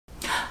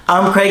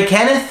I'm Craig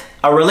Kenneth,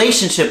 a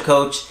relationship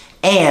coach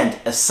and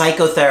a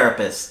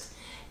psychotherapist.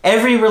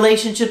 Every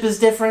relationship is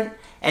different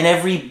and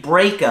every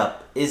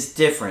breakup is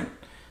different.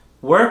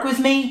 Work with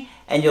me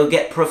and you'll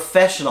get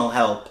professional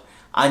help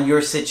on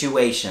your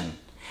situation.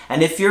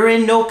 And if you're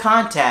in no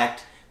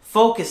contact,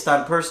 focused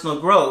on personal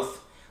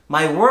growth,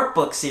 my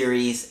workbook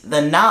series,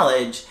 The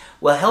Knowledge,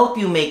 will help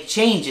you make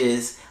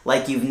changes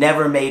like you've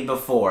never made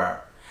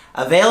before.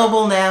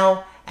 Available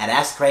now at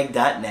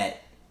AskCraig.net.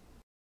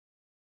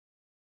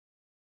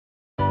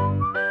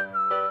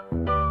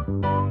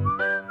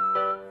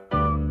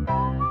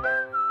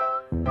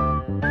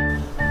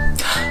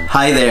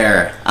 Hi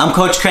there, I'm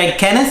Coach Craig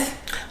Kenneth.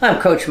 I'm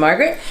Coach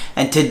Margaret.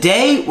 And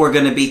today we're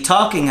going to be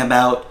talking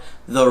about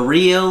the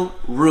real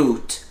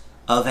root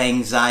of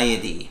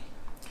anxiety.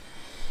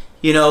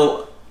 You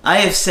know, I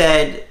have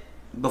said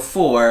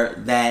before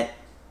that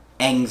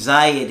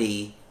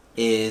anxiety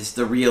is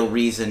the real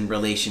reason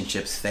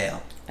relationships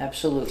fail.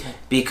 Absolutely.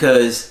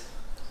 Because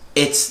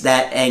it's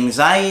that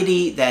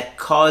anxiety that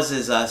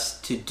causes us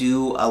to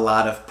do a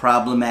lot of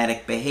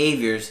problematic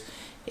behaviors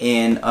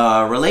in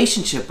a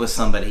relationship with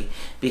somebody,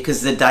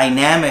 because the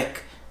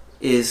dynamic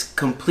is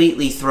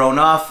completely thrown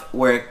off,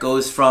 where it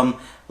goes from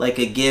like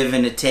a give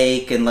and a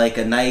take and like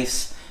a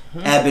nice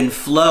ebb and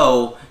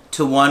flow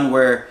to one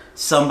where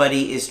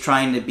somebody is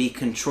trying to be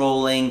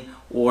controlling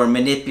or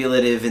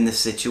manipulative in the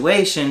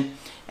situation,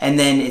 and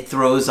then it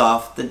throws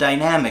off the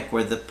dynamic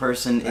where the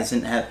person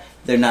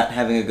they're not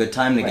having a good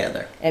time together.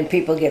 Right. And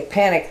people get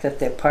panicked that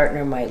their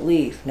partner might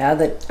leave. Now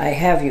that I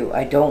have you,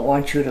 I don't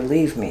want you to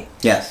leave me.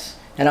 Yes.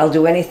 And I'll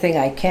do anything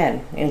I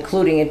can,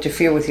 including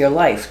interfere with your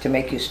life to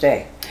make you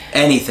stay.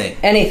 Anything.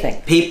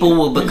 Anything. People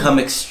will become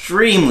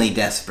extremely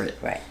desperate,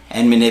 right,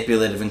 and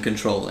manipulative and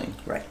controlling.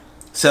 Right.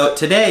 So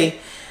today,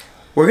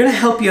 we're going to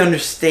help you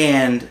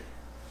understand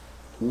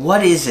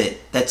what is it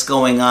that's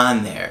going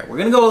on there. We're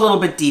going to go a little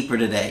bit deeper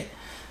today.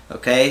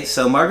 Okay?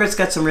 So Margaret's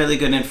got some really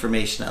good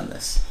information on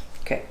this.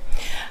 Okay.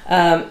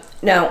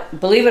 Now,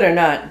 believe it or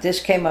not, this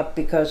came up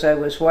because I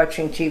was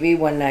watching TV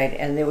one night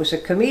and there was a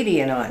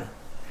comedian on.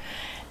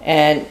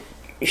 And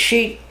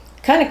she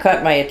kind of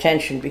caught my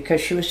attention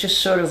because she was just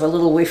sort of a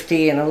little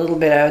wifty and a little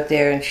bit out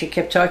there, and she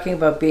kept talking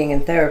about being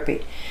in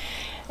therapy.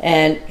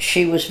 And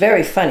she was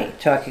very funny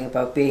talking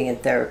about being in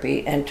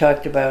therapy, and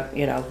talked about,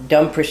 you know,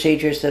 dumb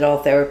procedures that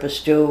all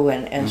therapists do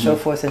and so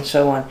forth and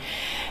so on.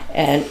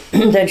 And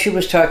then she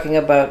was talking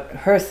about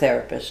her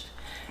therapist.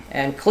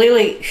 And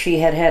clearly she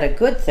had had a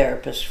good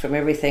therapist from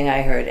everything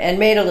I heard, and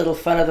made a little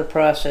fun of the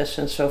process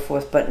and so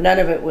forth, but none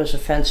of it was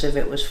offensive,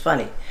 it was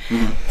funny.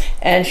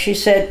 And she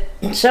said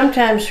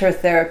sometimes her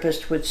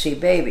therapist would see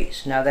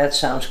babies. Now that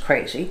sounds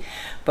crazy,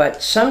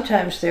 but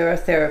sometimes there are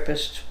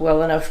therapists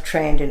well enough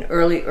trained in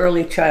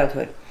early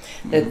childhood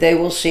that they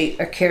will see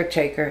a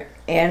caretaker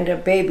and a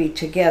baby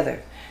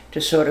together to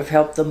sort of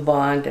help them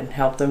bond and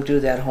help them do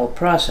that whole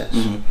process.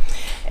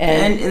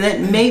 And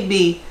that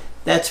maybe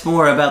that's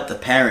more about the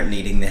parent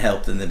needing the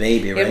help than the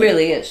baby, right? It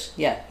really is,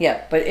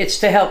 yeah. But it's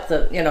to help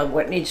the, you know,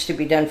 what needs to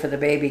be done for the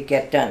baby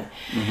get done.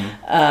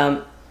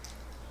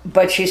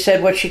 But she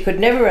said what she could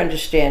never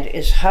understand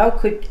is how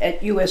could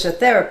you as a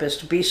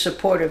therapist be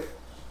supportive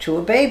to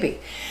a baby?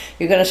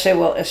 You're going to say,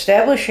 well,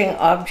 establishing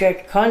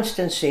object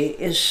constancy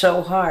is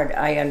so hard,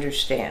 I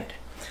understand.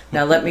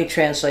 Now let me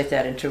translate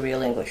that into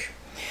real English.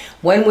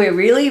 When we're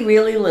really,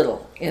 really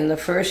little, in the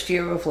first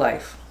year of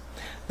life,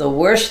 the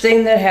worst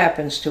thing that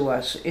happens to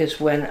us is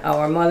when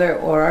our mother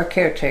or our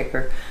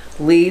caretaker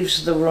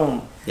leaves the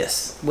room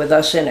with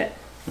us in it,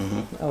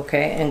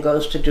 okay, and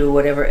goes to do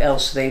whatever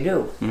else they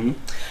do.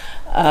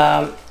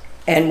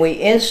 And we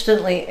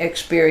instantly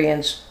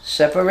experience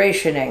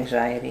separation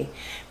anxiety,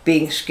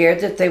 being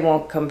scared that they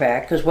won't come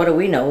back, because what do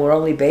we know? We're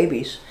only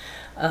babies.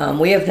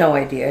 We have no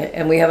idea,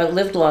 and we haven't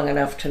lived long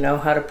enough to know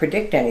how to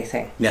predict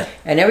anything.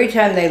 And every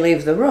time they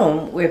leave the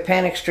room, we're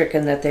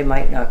panic-stricken that they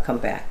might not come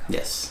back.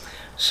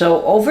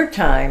 So over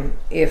time,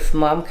 if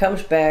mom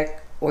comes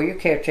back or your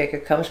caretaker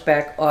comes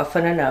back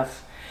often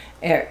enough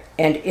and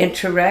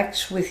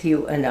interacts with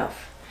you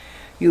enough,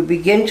 you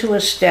begin to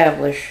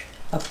establish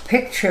a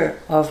picture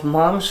of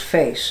mom's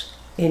face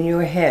in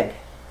your head,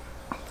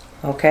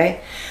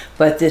 okay?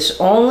 But this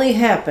only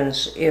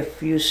happens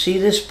if you see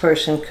this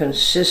person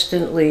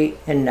consistently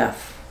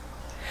enough.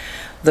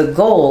 The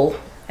goal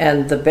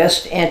and the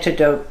best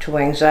antidote to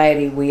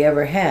anxiety we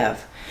ever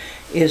have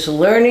is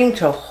learning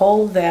to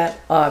hold that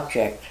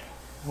object,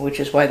 which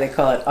is why they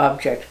call it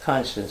object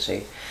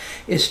constancy,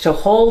 is to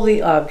hold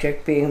the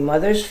object, being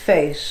mother's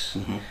face,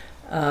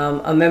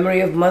 a memory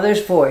of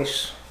mother's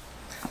voice,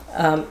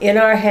 in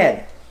our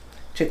head,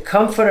 to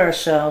comfort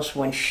ourselves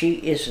when she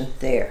isn't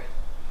there.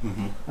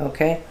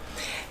 Okay?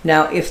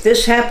 Now, if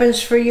this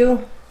happens for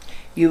you,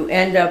 you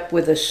end up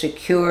with a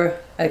secure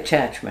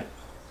attachment,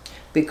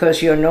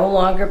 because you're no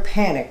longer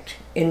panicked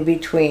in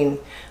between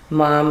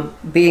mom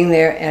being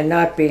there and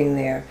not being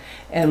there,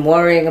 and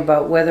worrying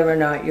about whether or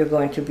not you're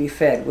going to be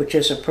fed, which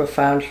is a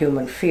profound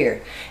human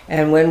fear.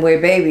 And when we're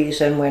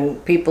babies and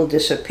when people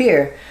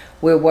disappear,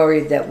 we're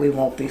worried that we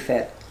won't be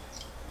fed.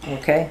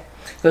 Okay?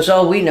 Because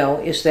all we know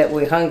is that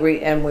we're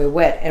hungry and we're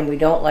wet and we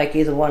don't like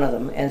either one of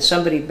them, and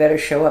somebody better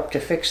show up to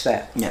fix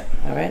that. Yeah.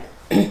 All right?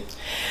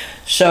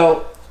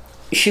 So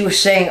she was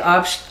saying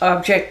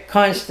object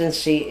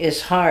constancy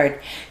is hard.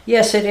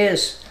 Yes, it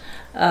is.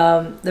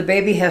 The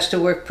baby has to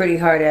work pretty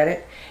hard at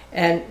it.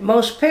 And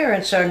most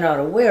parents are not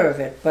aware of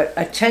it, but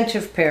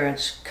attentive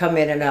parents come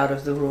in and out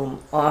of the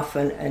room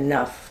often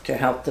enough to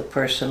help the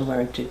person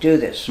learn to do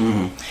this.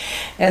 Mm-hmm.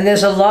 And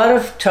there's a lot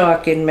of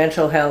talk in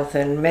mental health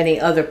and many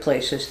other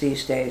places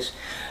these days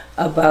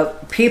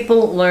about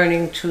people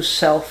learning to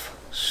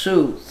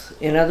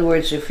self-soothe. In other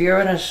words, if you're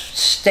in a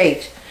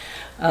state,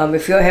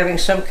 if you're having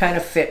some kind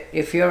of fit,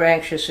 if you're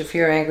anxious, if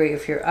you're angry,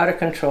 if you're out of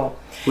control.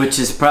 Which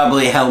is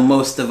probably how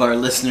most of our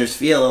listeners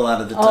feel a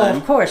lot of the time. Oh,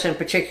 of course, and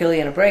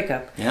particularly in a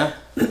breakup. Yeah.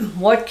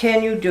 What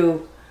can you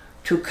do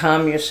to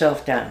calm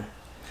yourself down?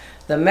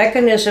 The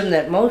mechanism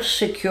that most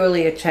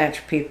securely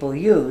attached people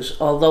use,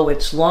 although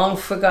it's long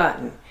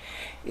forgotten,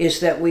 is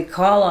that we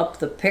call up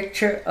the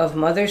picture of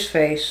Mother's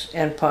face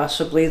and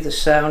possibly the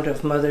sound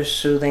of Mother's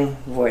soothing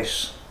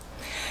voice.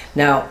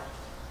 Now,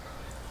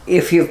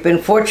 if you've been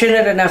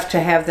fortunate enough to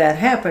have that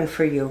happen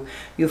for you,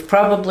 you've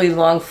probably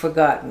long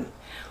forgotten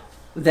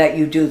that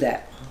you do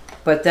that.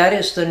 But that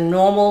is the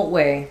normal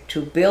way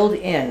to build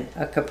in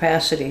a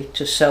capacity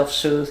to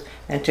self-soothe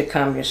and to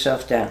calm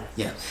yourself down.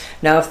 Yes.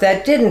 Now, if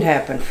that didn't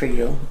happen for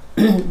you,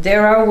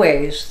 there are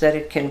ways that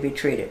it can be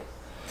treated.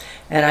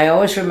 And I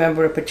always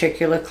remember a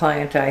particular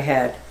client I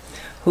had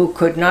who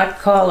could not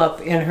call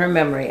up in her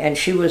memory, and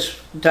she was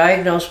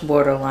diagnosed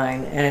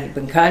borderline and had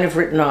been kind of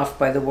written off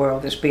by the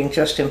world as being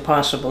just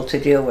impossible to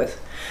deal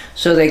with.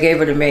 So they gave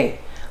her to me.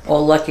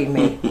 Oh, lucky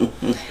me.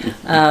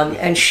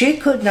 And she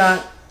could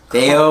not.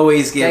 They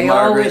always give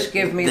Margaret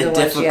me the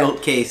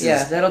difficult cases.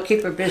 Yeah, that'll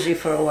keep her busy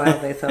for a while,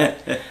 they thought.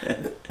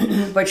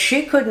 But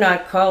she could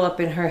not call up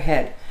in her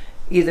head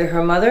either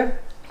her mother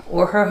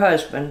or her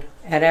husband,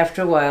 and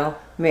after a while,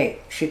 me.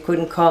 She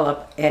couldn't call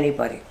up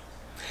anybody.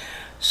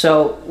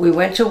 So we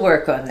went to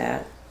work on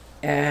that,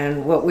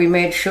 and what we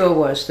made sure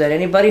was that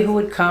anybody who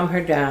would calm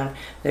her down,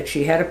 that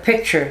she had a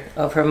picture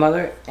of her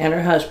mother and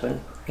her husband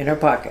in her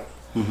pocket.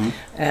 Mm-hmm.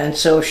 And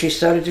so she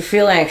started to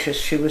feel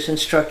anxious. She was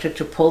instructed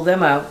to pull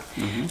them out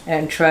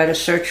and try to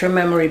search her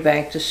memory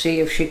bank to see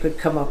if she could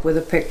come up with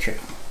a picture.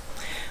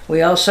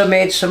 We also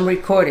made some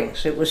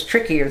recordings. It was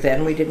trickier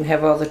then. We didn't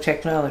have all the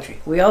technology.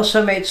 We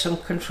also made some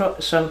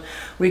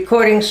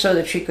recordings so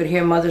that she could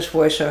hear Mother's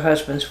voice or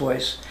husband's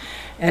voice,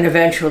 and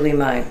eventually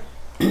mine.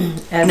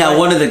 And now,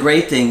 one of the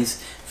great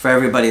things for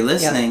everybody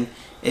listening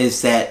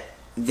is that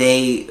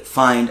they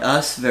find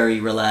us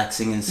very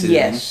relaxing and soothing.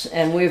 Yes,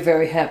 and we're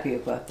very happy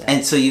about that.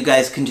 And so you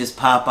guys can just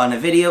pop on a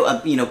video.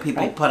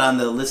 People put on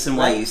the listen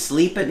while you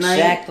sleep at night.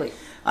 Exactly.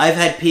 I've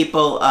had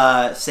people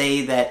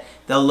say that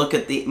they'll look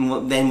at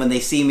then when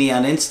they see me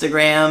on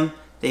Instagram,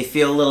 they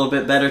feel a little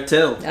bit better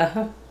too.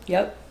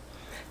 Yep.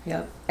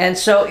 And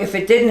so if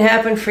it didn't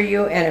happen for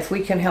you, and if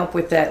we can help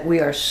with that, we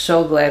are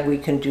so glad we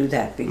can do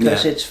that,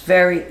 because it's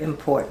very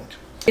important.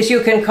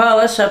 You can call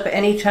us up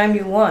anytime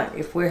you want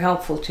if we're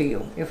helpful to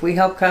you. If we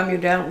help calm you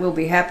down, we'll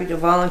be happy to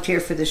volunteer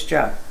for this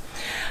job.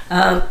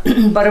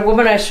 But a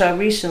woman I saw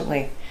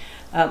recently,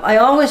 I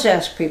always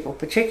ask people,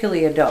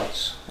 particularly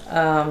adults,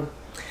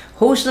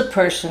 who's the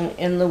person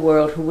in the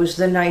world who was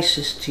the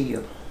nicest to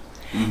you?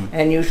 Mm-hmm.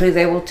 And usually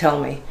they will tell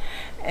me.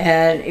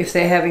 And if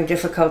they're having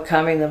difficulty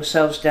calming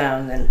themselves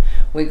down, then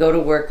we go to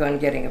work on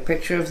getting a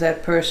picture of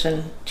that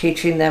person,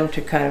 teaching them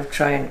to kind of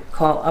try and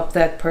call up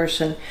that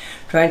person,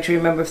 trying to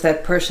remember if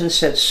that person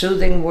said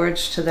soothing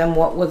words to them,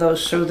 what were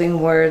those soothing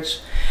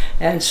words?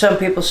 And some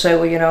people say,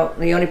 well,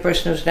 the only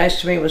person who was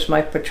nice to me was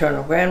my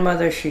paternal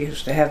grandmother. She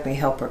used to have me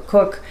help her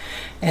cook,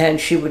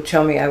 and she would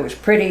tell me I was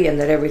pretty and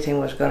that everything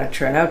was going to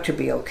turn out to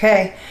be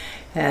okay.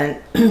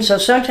 And so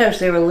sometimes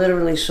there are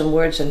literally some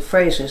words and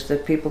phrases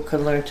that people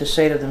can learn to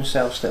say to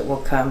themselves that will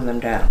calm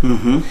them down.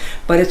 Mm-hmm.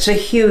 But it's a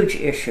huge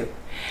issue.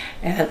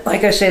 And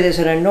like I say, there's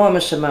an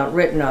enormous amount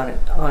written on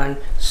it, on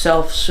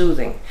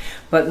self-soothing.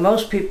 But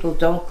most people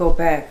don't go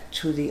back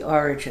to the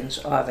origins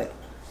of it.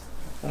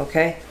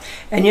 Okay?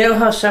 And you know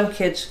how some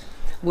kids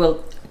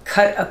will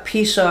cut a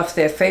piece off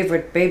their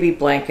favorite baby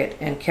blanket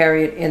and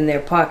carry it in their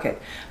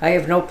pocket? I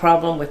have no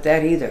problem with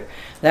that either.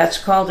 That's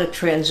called a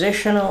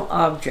transitional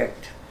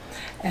object.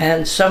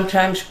 And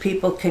sometimes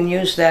people can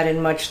use that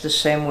in much the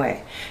same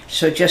way.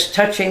 So just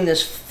touching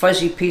this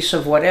fuzzy piece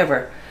of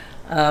whatever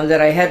that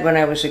I had when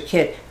I was a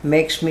kid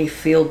makes me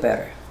feel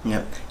better.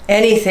 Yep.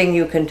 Anything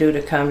you can do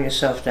to calm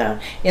yourself down.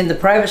 In the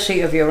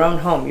privacy of your own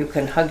home, you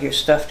can hug your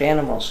stuffed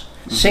animals,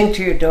 sing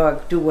to your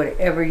dog, do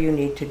whatever you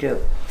need to do.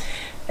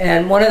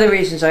 And one of the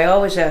reasons I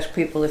always ask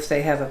people if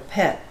they have a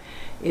pet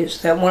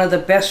is that one of the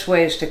best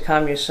ways to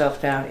calm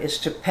yourself down is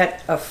to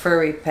pet a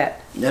furry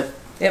pet. Yep.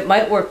 It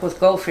might work with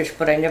goldfish,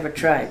 but I never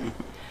tried.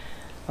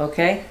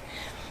 Okay?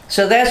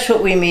 So that's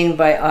what we mean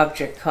by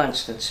object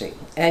constancy.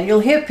 And you'll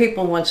hear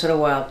people once in a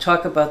while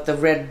talk about the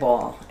red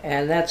ball.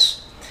 And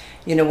that's,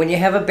 when you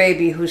have a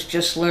baby who's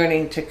just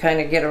learning to kind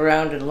of get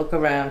around and look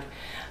around,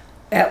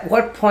 at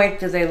what point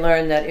do they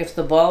learn that if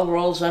the ball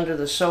rolls under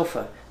the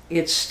sofa,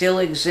 it still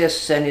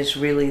exists and is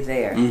really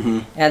there. Mm-hmm.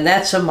 And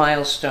that's a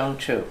milestone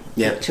too.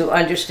 Yep. To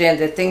understand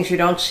that things you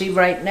don't see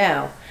right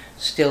now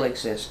still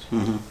exist.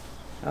 Mm-hmm.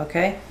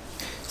 Okay?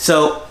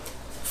 So,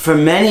 for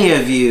many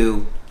of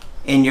you,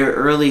 in your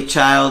early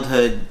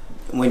childhood,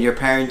 when your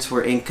parents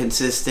were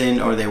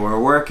inconsistent or they were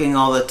working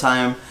all the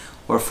time,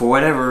 or for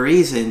whatever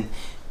reason,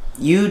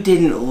 you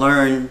didn't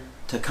learn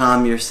to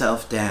calm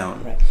yourself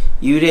down. Right.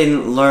 You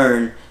didn't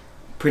learn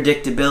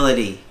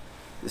predictability.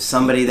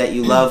 Somebody that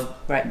you love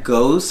Right.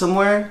 goes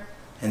somewhere,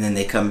 and then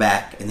they come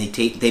back and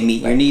they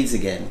meet your Right. needs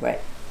again. Right.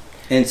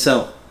 And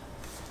so,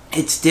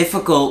 it's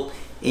difficult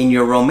in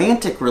your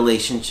romantic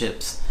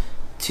relationships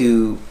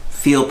to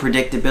feel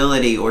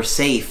predictability or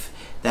safe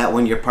that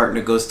when your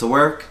partner goes to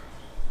work,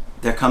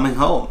 they're coming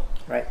home.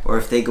 Right. Or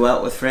if they go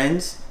out with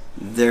friends,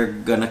 they're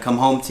gonna come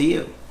home to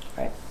you.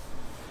 Right.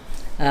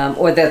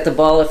 Or that the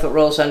ball, if it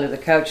rolls under the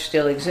couch,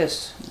 still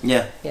exists.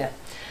 Yeah. Yeah.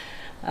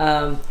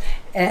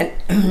 And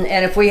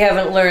and if we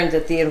haven't learned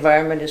that the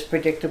environment is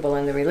predictable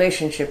and the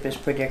relationship is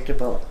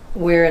predictable,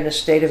 we're in a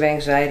state of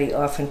anxiety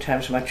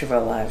oftentimes much of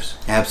our lives.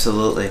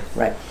 Absolutely.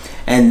 Right.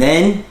 And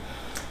then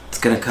it's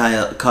gonna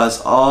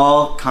cause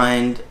all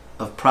kind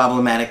of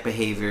problematic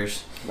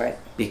behaviors Right.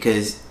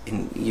 because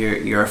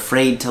you're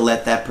afraid to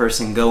let that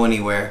person go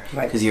anywhere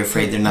Right. because you're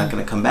afraid they're not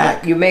gonna come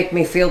back. You make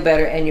me feel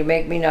better and you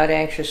make me not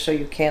anxious so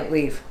you can't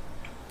leave.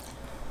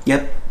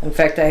 Yep. In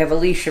fact, I have a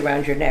leash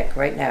around your neck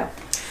right now.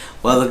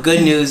 Well, the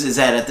good news is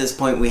that at this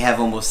point we have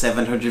almost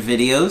 700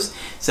 videos,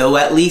 so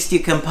at least you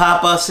can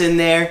pop us in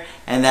there,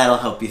 and that'll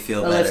help you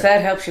feel Well, better. if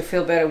that helps you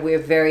feel better, we're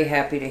very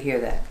happy to hear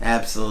that.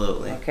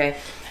 Absolutely. Okay?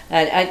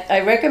 And I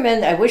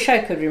recommend, I wish I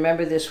could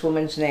remember this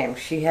woman's name.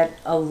 She had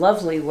a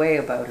lovely way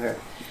about her.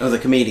 Oh, the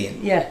comedian.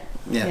 Yeah.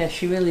 Yeah. Yeah,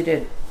 she really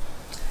did.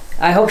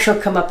 I hope she'll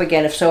come up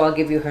again. If so, I'll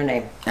give you her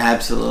name.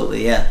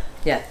 Absolutely, yeah.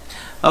 Yeah.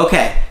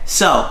 Okay,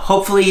 so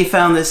hopefully you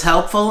found this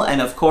helpful,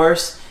 and of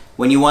course,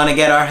 when you want to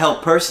get our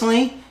help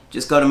personally,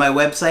 just go to my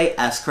website,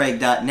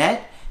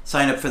 askcraig.net,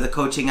 sign up for the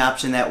coaching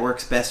option that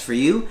works best for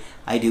you.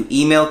 I do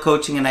email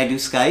coaching and I do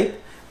Skype.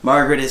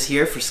 Margaret is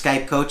here for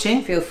Skype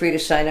coaching. Feel free to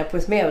sign up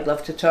with me. I would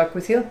love to talk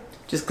with you.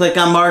 Just click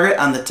on Margaret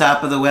on the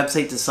top of the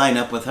website to sign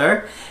up with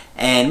her.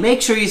 And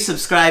make sure you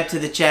subscribe to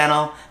the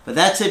channel. But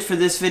that's it for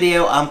this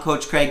video. I'm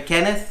Coach Craig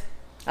Kenneth.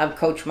 I'm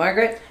Coach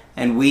Margaret.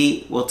 And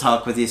we will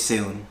talk with you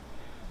soon.